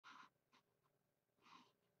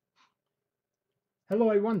Hello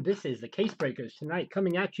everyone, this is the Case Breakers tonight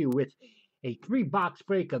coming at you with a 3-box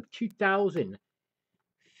break of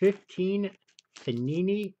 2015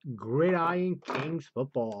 Panini Gridiron Kings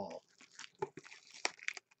football.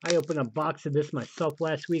 I opened a box of this myself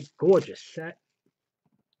last week. Gorgeous set.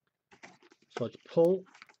 So let's pull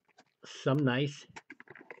some nice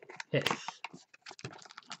hits.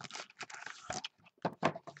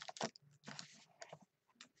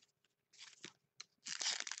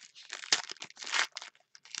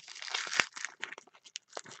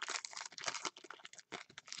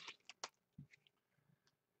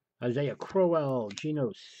 Isaiah Crowell,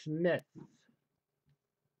 Geno Smith.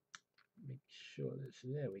 Make sure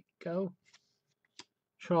there we go.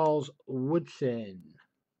 Charles Woodson.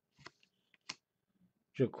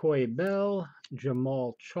 Jacoy Bell,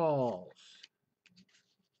 Jamal Charles.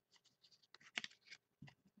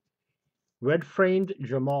 Red framed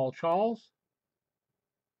Jamal Charles.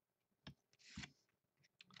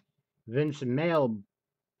 Vince Mail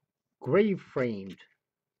grave framed.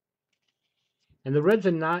 And the reds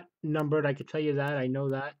are not numbered, I can tell you that. I know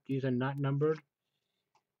that. These are not numbered.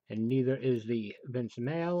 And neither is the Vince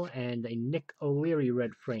Mail and a Nick O'Leary red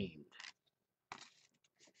framed.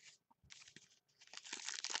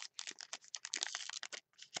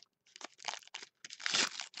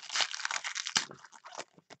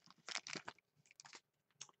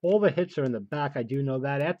 All the hits are in the back, I do know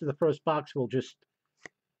that. After the first box, we'll just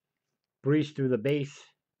breeze through the base.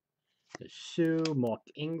 The Sue, Mark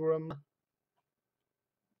Ingram.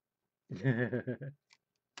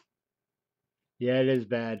 Yeah, it is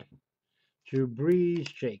bad. Drew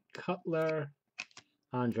Brees, Jay Cutler,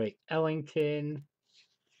 Andre Ellington,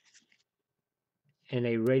 and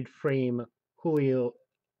a red frame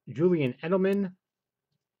Julian Edelman,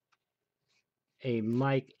 a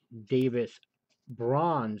Mike Davis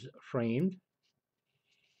bronze framed,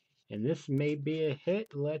 and this may be a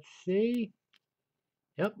hit. Let's see.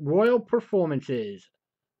 Yep, Royal Performances,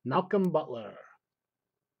 Malcolm Butler.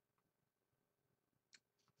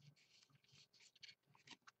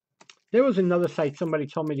 There was another site somebody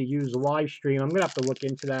told me to use live stream. I'm gonna have to look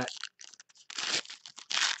into that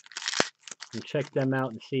and check them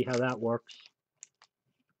out and see how that works.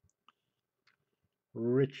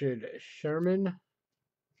 Richard Sherman,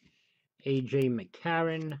 AJ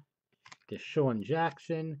McCarron, Deshaun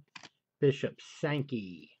Jackson, Bishop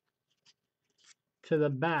Sankey. To the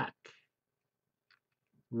back,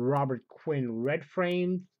 Robert Quinn red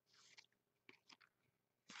framed.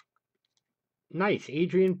 Nice,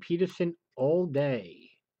 Adrian Peterson all day.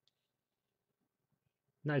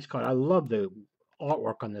 Nice card. I love the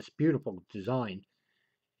artwork on this beautiful design.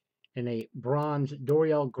 And a bronze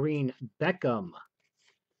Dorial Green Beckham.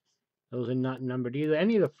 Those are not numbered either.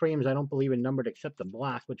 Any of the frames I don't believe are numbered except the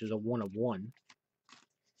black, which is a 1 of 1.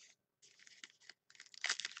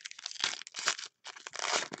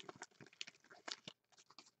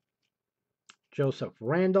 Joseph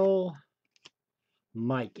Randall,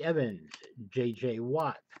 Mike Evans, J.J.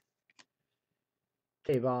 Watt,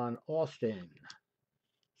 Tavon Austin,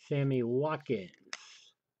 Sammy Watkins,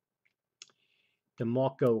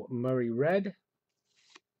 DeMarco Murray red,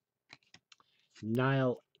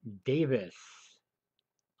 Niall Davis,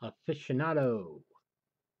 aficionado,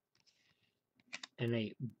 and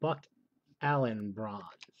a Buck Allen bronze.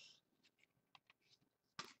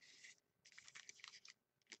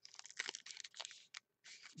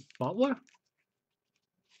 Butler?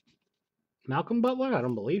 Malcolm Butler? I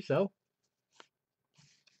don't believe so.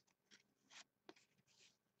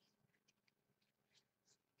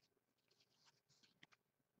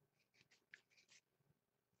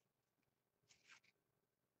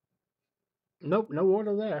 Nope, no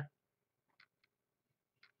order there.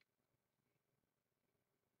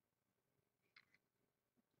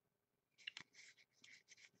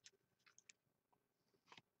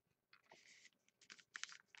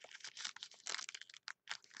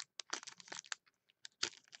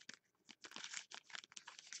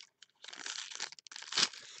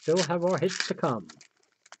 Still have our hits to come.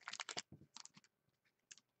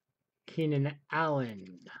 Keenan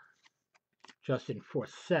Allen, Justin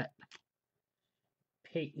Forsett,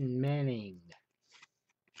 Peyton Manning,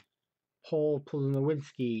 Paul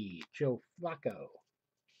Plunowinski, Joe Flacco.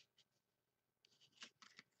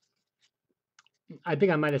 I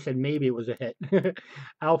think I might have said maybe it was a hit.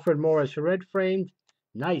 Alfred Morris, red framed.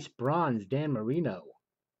 Nice bronze, Dan Marino.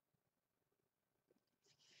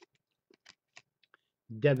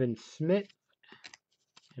 Devin Smith.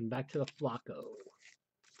 And back to the Flacco.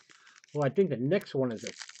 Well, I think the next one is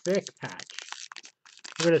a thick patch.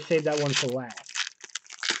 I'm going to save that one for last.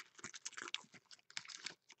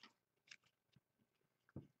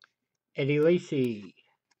 Eddie Lacy,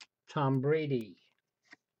 Tom Brady,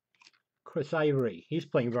 Chris Ivory. He's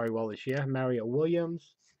playing very well this year. Mario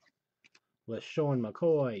Williams, LaShawn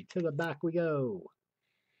McCoy. To the back we go.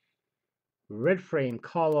 Red frame,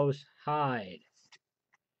 Carlos Hyde.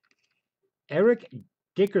 Eric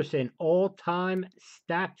Dickerson, all-time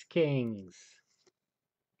Stats Kings.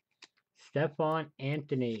 Stephon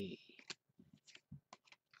Anthony.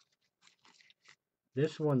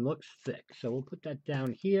 This one looks thick, so we'll put that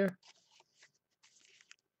down here.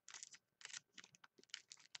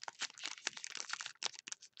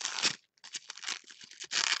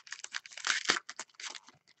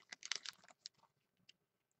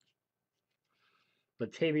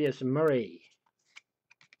 Latavius Murray,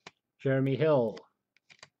 Jeremy Hill,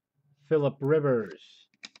 Phillip Rivers,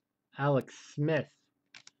 Alex Smith,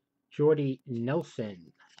 Jordy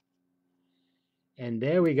Nelson. And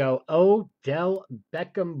there we go, Odell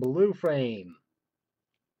Beckham blue frame.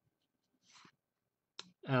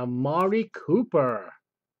 Amari Cooper,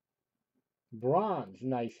 bronze,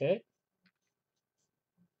 nice hit.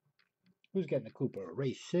 Who's getting the Cooper?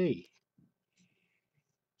 Ray C.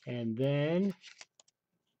 And then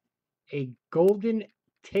a Golden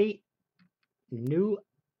Tate new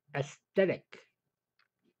aesthetic.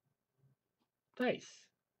 Nice.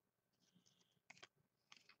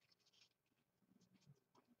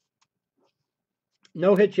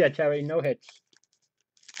 No hits yet, Terry. No hits.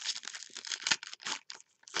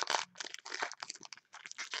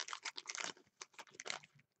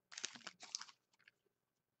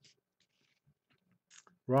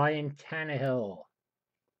 Ryan Tannehill,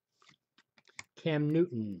 Cam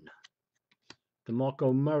Newton,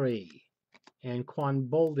 DeMarco Murray, Anquan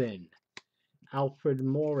Bolden, Alfred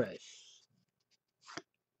Morris.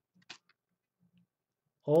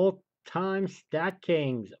 All-time Stat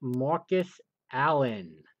Kings, Marcus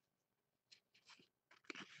Allen.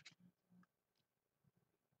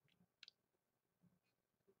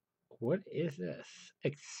 What is this?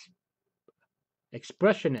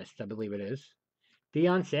 Expressionist, I believe it is.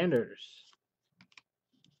 Deion Sanders.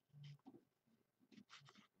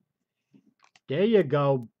 There you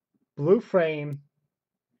go. Blue frame.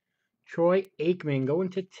 Troy Aikman going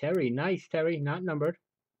to Terry. Nice, Terry. Not numbered.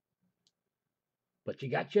 But you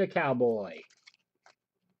got your Cowboy.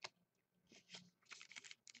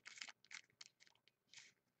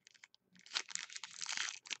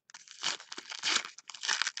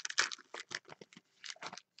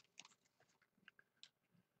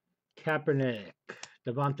 Kaepernick,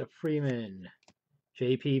 Devonta Freeman,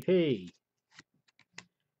 JPP,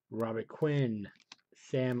 Robert Quinn,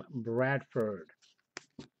 Sam Bradford,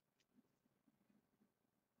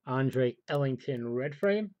 Andre Ellington red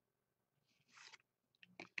frame,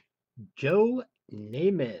 Joe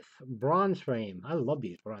Namath bronze frame. I love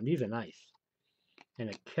these bronze. These are nice. And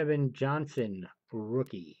a Kevin Johnson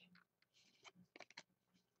rookie.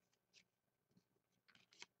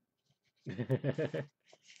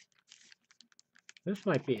 This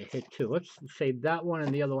might be a hit too. Let's save that one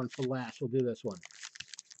and the other one for last. We'll do this one.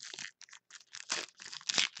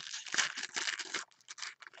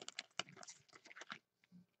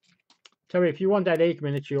 Terry, if you want that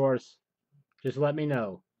Aikman, it's yours. Just let me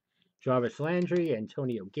know. Jarvis Landry,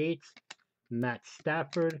 Antonio Gates, Matt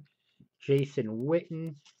Stafford, Jason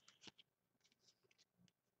Witten,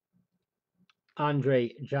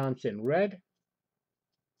 Andre Johnson red,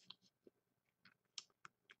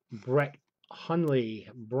 Brett Hundley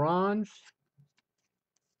bronze,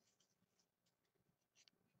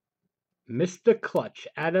 Mr. Clutch,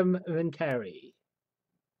 Adam Vinatieri.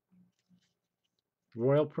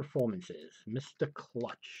 Royal Performances, Mr.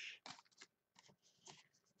 Clutch.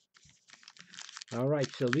 All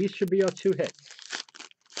right, so these should be our two hits.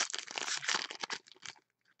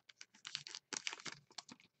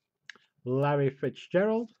 Larry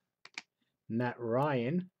Fitzgerald, Matt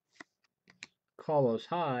Ryan, Carlos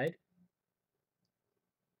Hyde.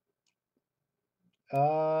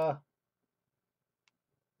 I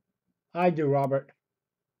do, Robert.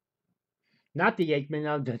 Not the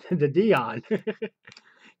Aikman, the Deion.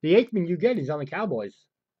 The Aikman you get is on the Cowboys.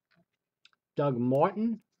 Doug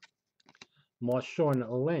Martin, Marshawn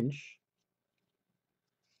Lynch.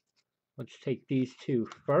 Let's take these two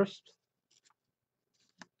first.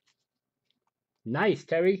 Nice,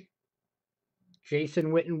 Terry.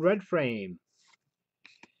 Jason Witten red frame.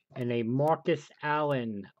 And a Marcus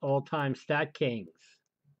Allen all-time Stat Kings.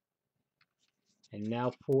 And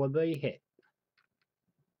now for the hit.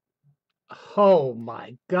 Oh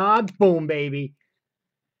my God, boom, baby.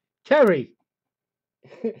 Terry,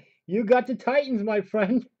 you got the Titans, my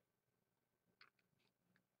friend.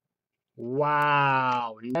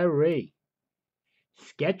 Wow, Terry.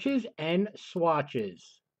 Sketches and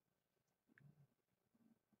swatches.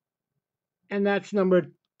 And that's number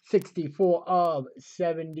 64 of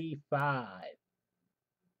 75.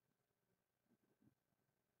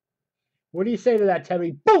 What do you say to that,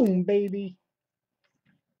 Terry? Boom, baby.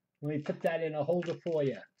 Let me put that in a holder for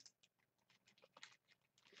you.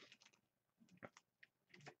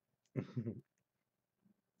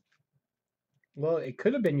 Well, it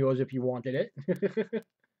could have been yours if you wanted it.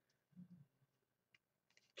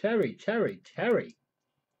 Terry, Terry, Terry.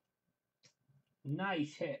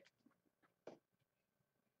 Nice hit.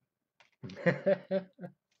 Do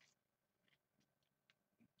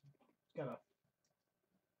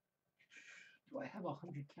I have a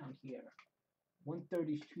 100 count here?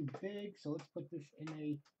 130 is too big, so let's put this in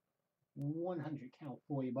a 100 count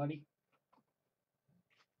for you, buddy.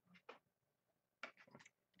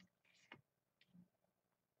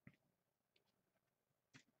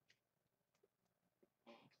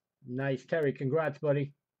 Nice, Terry. Congrats,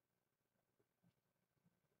 buddy.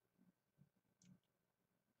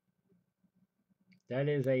 That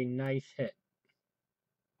is a nice hit.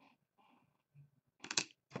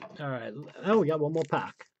 All right. Oh, we got one more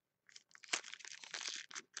pack.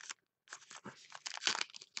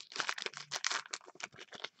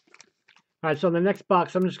 All right, so in the next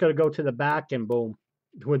box, I'm just going to go to the back and boom,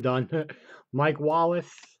 we're done. Mike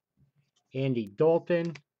Wallace, Andy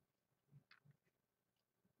Dalton,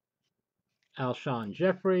 Alshon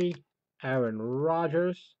Jeffrey, Aaron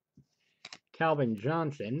Rodgers, Calvin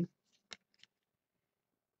Johnson,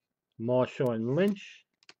 Marshawn Lynch,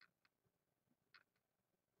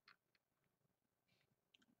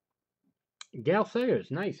 Gale Sayers,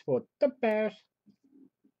 nice for the Bears.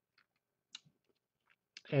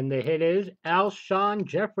 And the hit is Alshon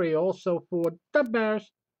Jeffrey, also for the Bears.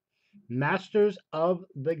 Masters of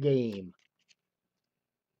the Game.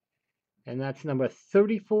 And that's number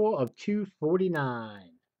 34 of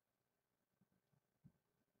 249.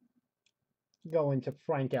 Going to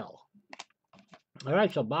Frank L. All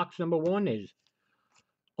right, so box number 1 is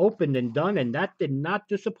opened and done, and that did not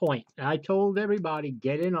disappoint. I told everybody,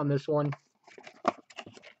 get in on this one.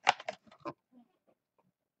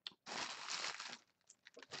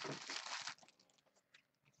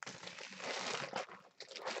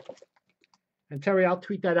 And Terry, I'll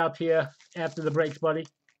tweet that out to you after the breaks, buddy.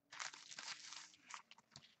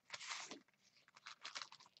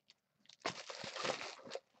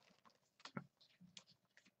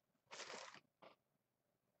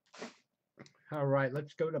 All right,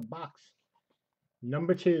 let's go to box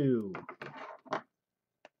number 2.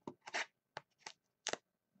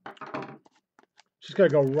 Just going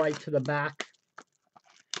to go right to the back.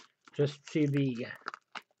 Just see the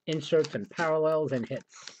inserts and parallels and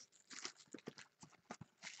hits.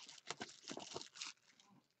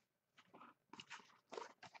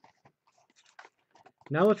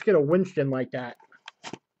 Now let's get a Winston like that.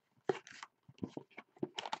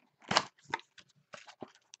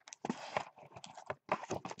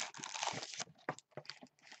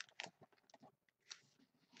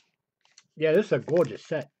 Yeah, this is a gorgeous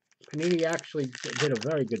set. Panini actually did a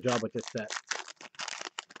very good job with this set.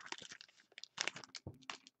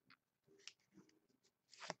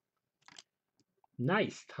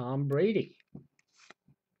 Nice, Tom Brady.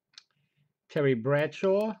 Terry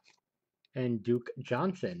Bradshaw and Duke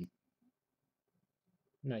Johnson.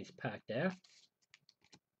 Nice pack there.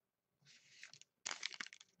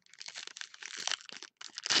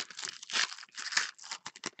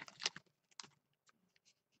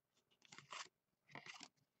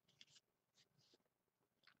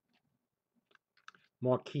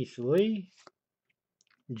 Marquise Lee,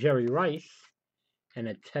 Jerry Rice, and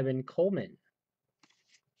a Tevin Coleman.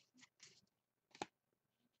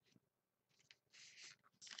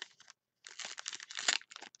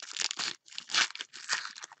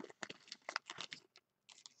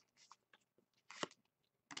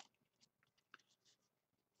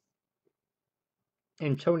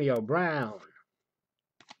 Antonio Brown,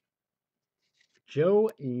 Joe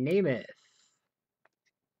Namath,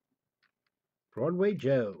 Broadway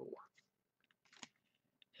Joe,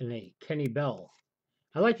 and a Kenny Bell.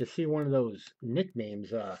 I'd like to see one of those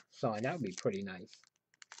nicknames signed. That would be pretty nice.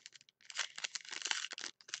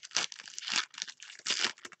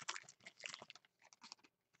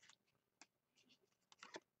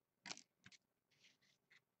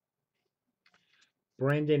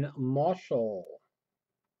 Brandon Marshall.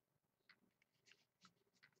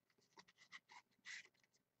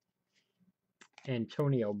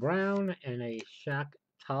 Antonio Brown and a Shaq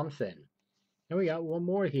Thompson. And we got one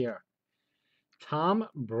more here. Tom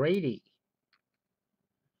Brady.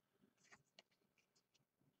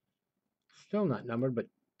 Still not numbered, but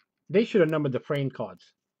they should have numbered the frame cards.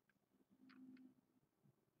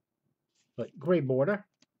 But gray border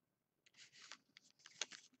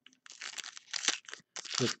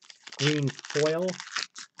with green foil.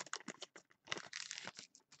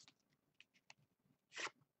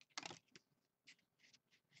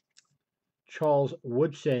 Charles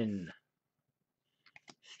Woodson,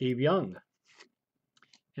 Steve Young,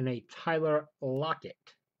 and a Tyler Lockett.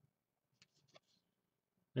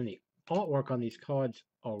 And the artwork on these cards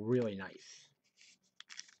are really nice.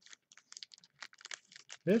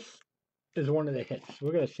 This is one of the hits.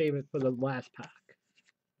 We're going to save it for the last pack.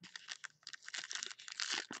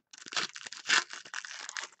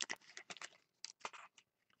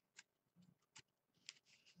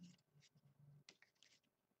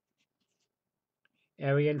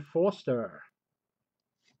 Arian Foster.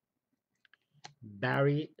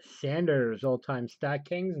 Barry Sanders, all-time Stat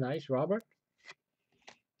Kings. Nice, Robert.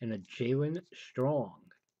 And a Jalen Strong.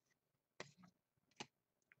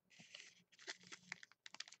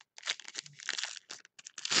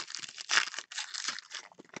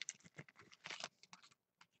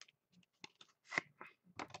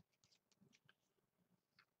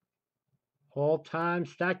 All-time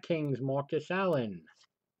Stat Kings, Marcus Allen.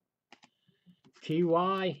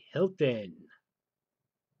 T.Y. Hilton.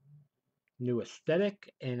 New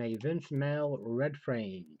Aesthetic and a Vince Mail red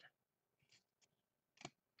framed.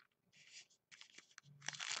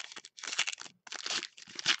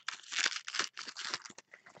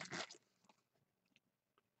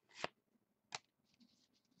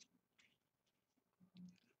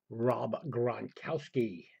 Rob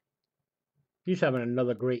Gronkowski. He's having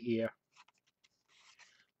another great year.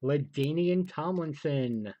 LaDainian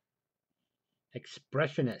Tomlinson.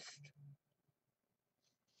 Expressionist.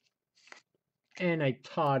 And a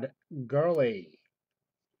Todd Gurley.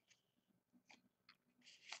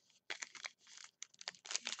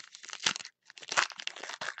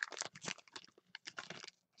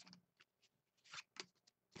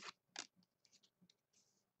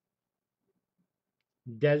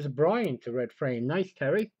 Des Bryant to red frame. Nice,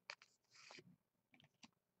 Terry.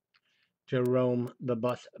 Jerome the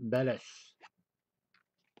Bus Bettis.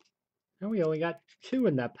 And we only got 2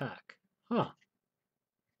 in that pack. Huh.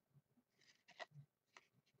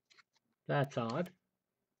 That's odd.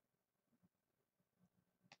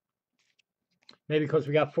 Maybe because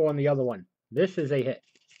we got 4 on the other one. This is a hit.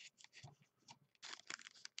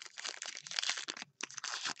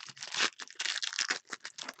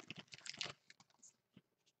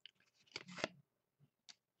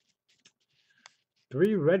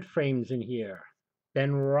 Three red frames in here.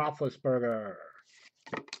 Ben Roethlisberger.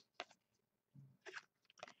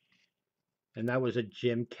 And that was a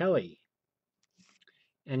Jim Kelly.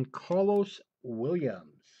 And Carlos Williams.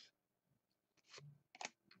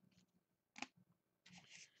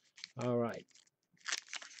 All right.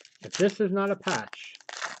 If this is not a patch,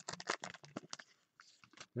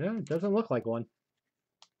 yeah, it doesn't look like one.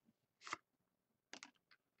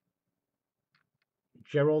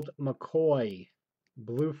 Gerald McCoy,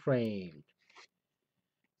 blue framed.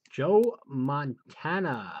 Joe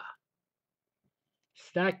Montana.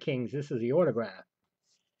 Stat Kings, this is the autograph.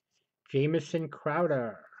 Jamison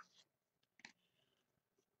Crowder.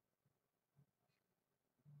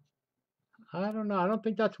 I don't know. I don't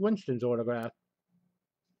think that's Winston's autograph.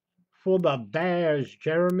 For the Bears,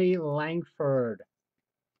 Jeremy Langford.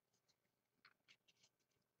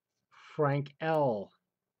 Frank L.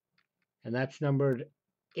 And that's numbered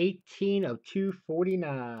 18 of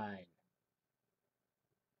 249.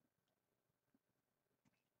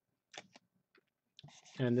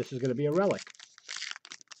 And this is going to be a relic.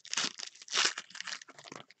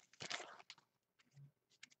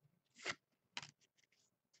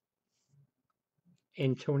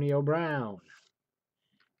 Antonio Brown.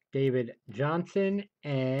 David Johnson.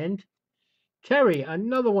 And Terry,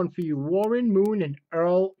 another one for you. Warren Moon and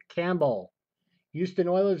Earl Campbell. Houston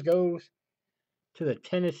Oilers goes to the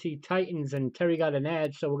Tennessee Titans, and Terry got an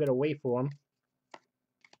ad, so we're going to wait for him.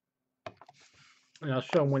 And I'll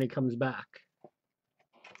show him when he comes back.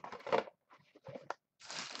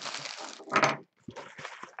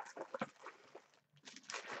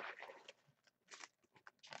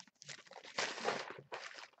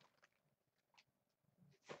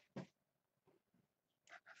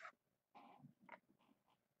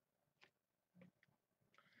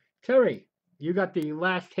 Terry, you got the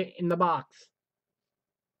last hit in the box.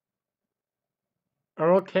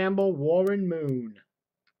 Earl Campbell, Warren Moon.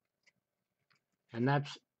 And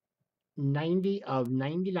that's 90 of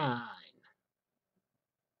 99.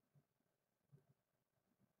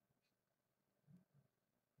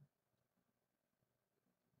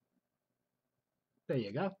 There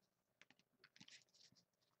you go.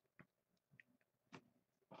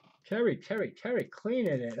 Terry,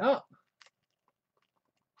 cleaning it up.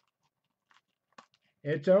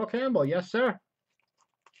 It's Earl Campbell, yes, sir.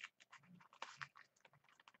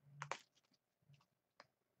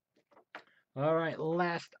 All right,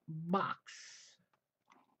 last box.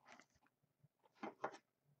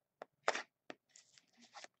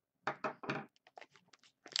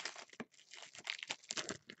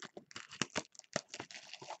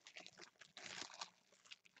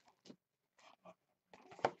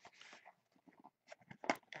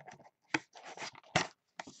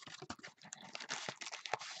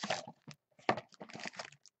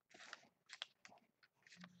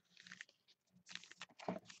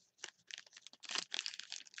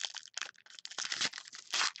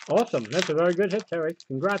 Awesome. That's a very good hit, Terry.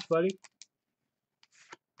 Congrats, buddy.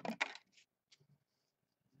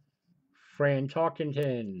 Fran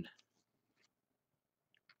Tarkenton.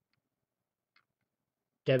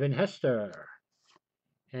 Devin Hester.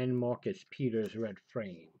 And Marcus Peters, red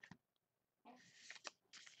framed.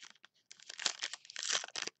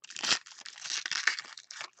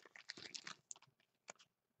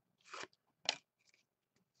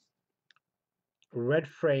 Red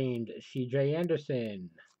framed, C.J. Anderson.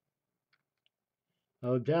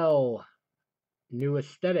 Odell, New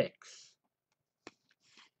Aesthetics.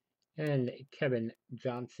 And Kevin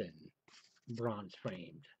Johnson, bronze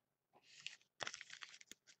framed.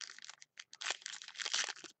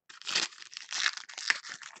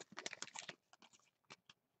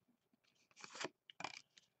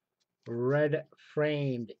 Red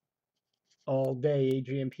framed, all day,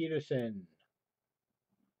 Adrian Peterson.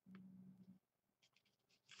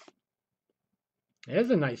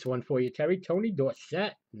 There's a nice one for you, Terry. Tony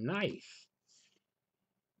Dorsett. Nice.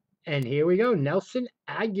 And here we go. Nelson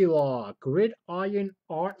Aguilar. Gridiron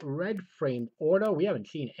Art red framed auto. We haven't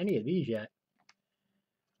seen any of these yet.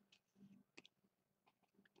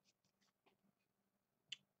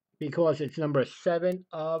 Because it's number 7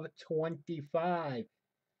 of 25.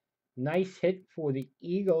 Nice hit for the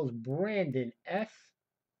Eagles. Brandon S.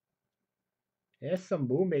 There's some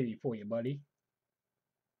boom baby for you, buddy.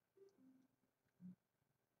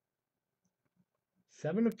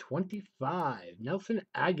 7 of 25. Nelson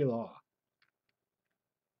Aguilar.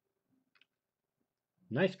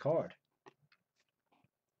 Nice card.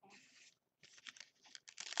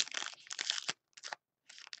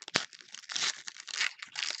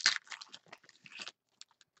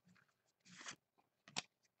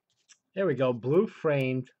 There we go. Blue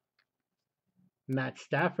framed. Matt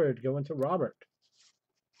Stafford going to Robert.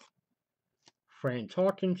 Fran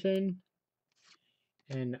Tarkenton.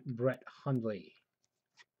 And Brett Hundley.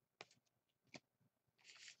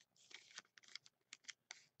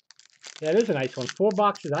 That is a nice one. 4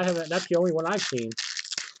 boxes. I haven't. That's the only one I've seen.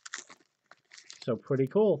 So pretty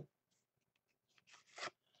cool.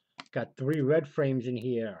 Got 3 red frames in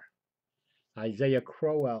here. Isaiah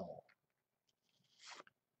Crowell.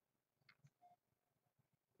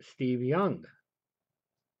 Steve Young.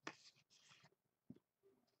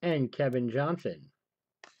 And Kevin Johnson.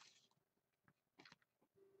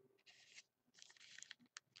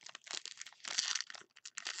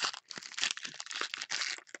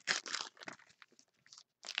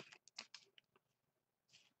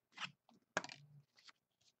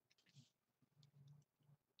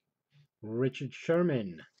 Richard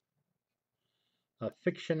Sherman.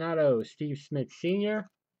 Aficionado Steve Smith Sr.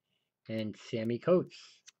 and Sammy Coates.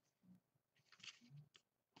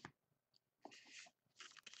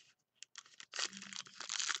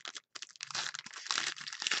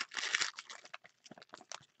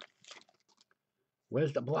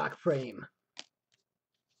 Where's the black frame?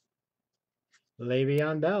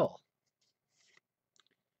 Le'Veon Bell.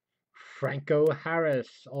 Franco Harris,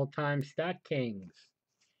 all-time stat kings.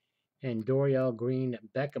 And Dorial Green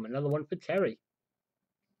Beckham. Another one for Terry.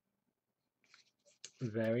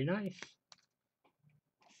 Very nice.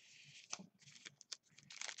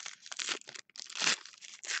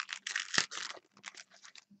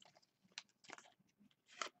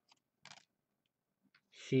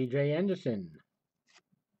 C.J. Anderson.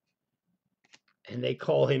 And they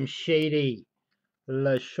call him Shady.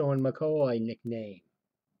 LaShawn McCoy nickname.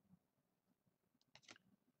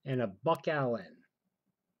 And a Buck Allen.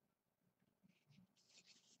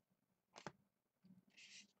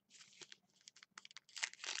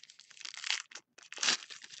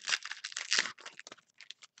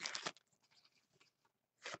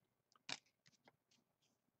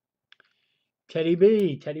 Teddy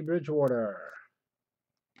B, Teddy Bridgewater.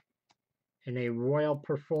 And a Royal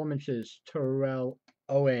Performances, Terrell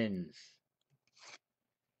Owens.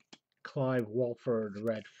 Clive Walford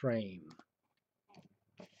red frame.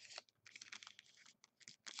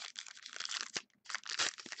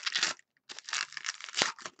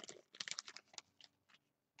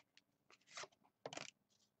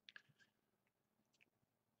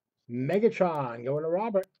 Megatron going to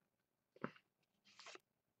Robert.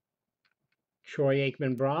 Troy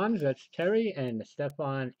Aikman bronze, that's Terry, and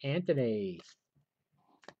Stephon Anthony.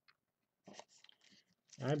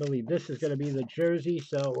 I believe this is going to be the jersey,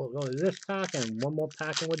 so we'll go to this pack and one more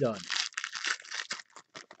pack and we're done.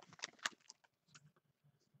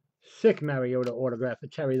 Sick Mariota autograph for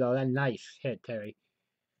Terry, though. That nice hit, Terry.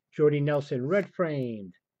 Jordy Nelson red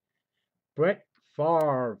framed. Brett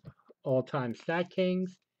Favre all-time Stat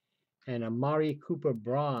Kings, and Amari Cooper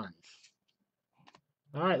bronze.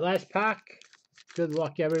 All right, last pack. Good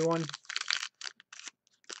luck, everyone.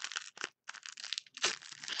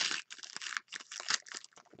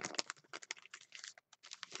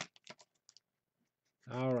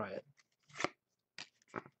 All right.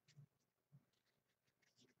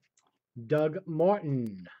 Doug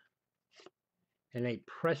Martin and a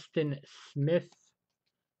Preston Smith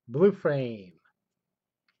blue frame.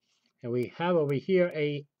 And we have over here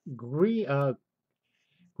a green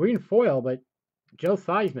foil, but Joe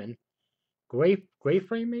Theismann. Gray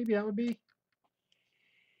frame, maybe that would be.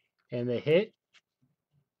 And the hit.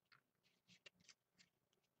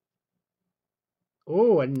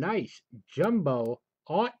 Oh, a nice jumbo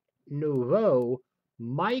Art Nouveau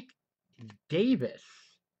Mike Davis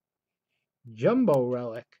jumbo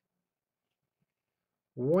relic.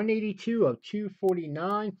 182 of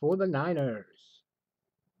 249 for the Niners.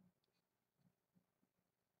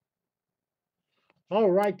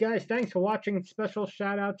 All right, guys. Thanks for watching. Special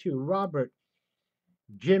shout out to Robert,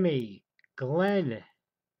 Jimmy, Glenn,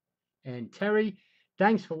 and Terry.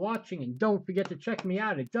 Thanks for watching, and don't forget to check me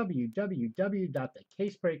out at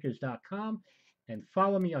www.thecasebreakers.com and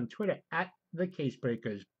follow me on Twitter at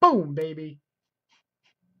 @thecasebreakers. Boom, baby!